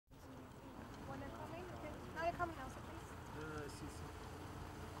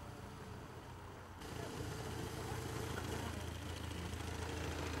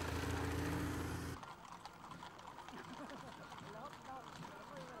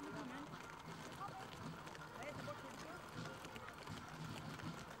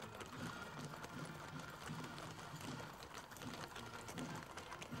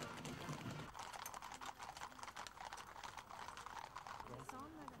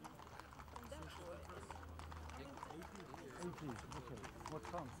Okay. What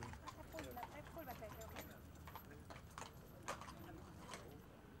comes?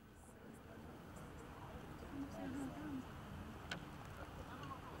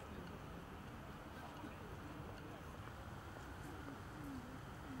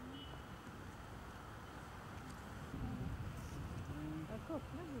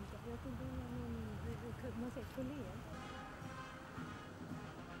 Man ser kollegor.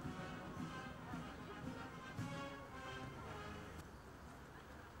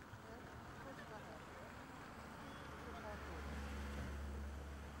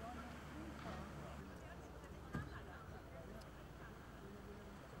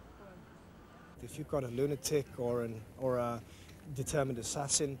 If you've got a lunatic or a determined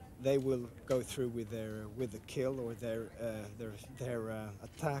assassin, they will go through with the kill or their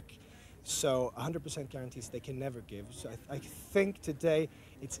attack. So 100% guarantees they can never give. So I think today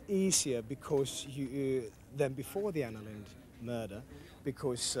it's easier because than before the Anna Lindh murder,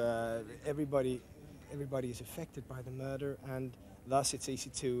 because everybody is affected by the murder, and thus it's easy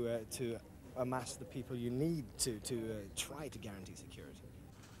to amass the people you need to try to guarantee security.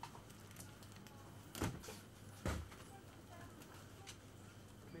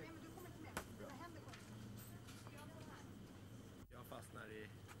 Jag fastnar i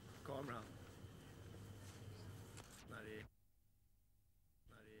kameran.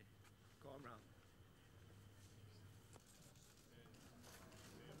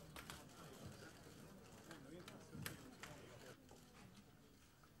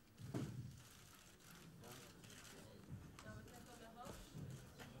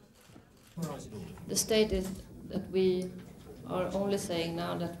 The state is that we are only saying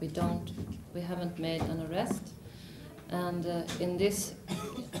now that we haven't made an arrest, and in this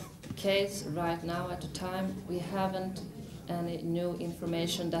case right now at the time we haven't any new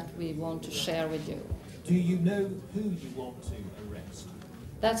information that we want to share with you. Do you know who you want to arrest?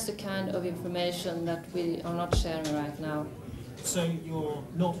 That's the kind of information that we are not sharing right now. So you're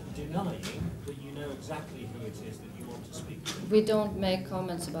not denying that you know exactly who it is that you want to speak to? We don't make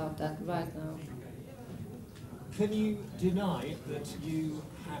comments about that right now. Can you deny that you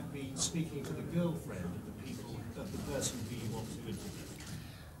have been speaking to the girlfriend of the person who you want to interview?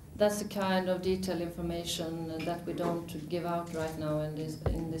 That's the kind of detailed information that we don't give out right now in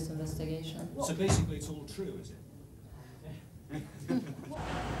this investigation. So basically it's all true, is it?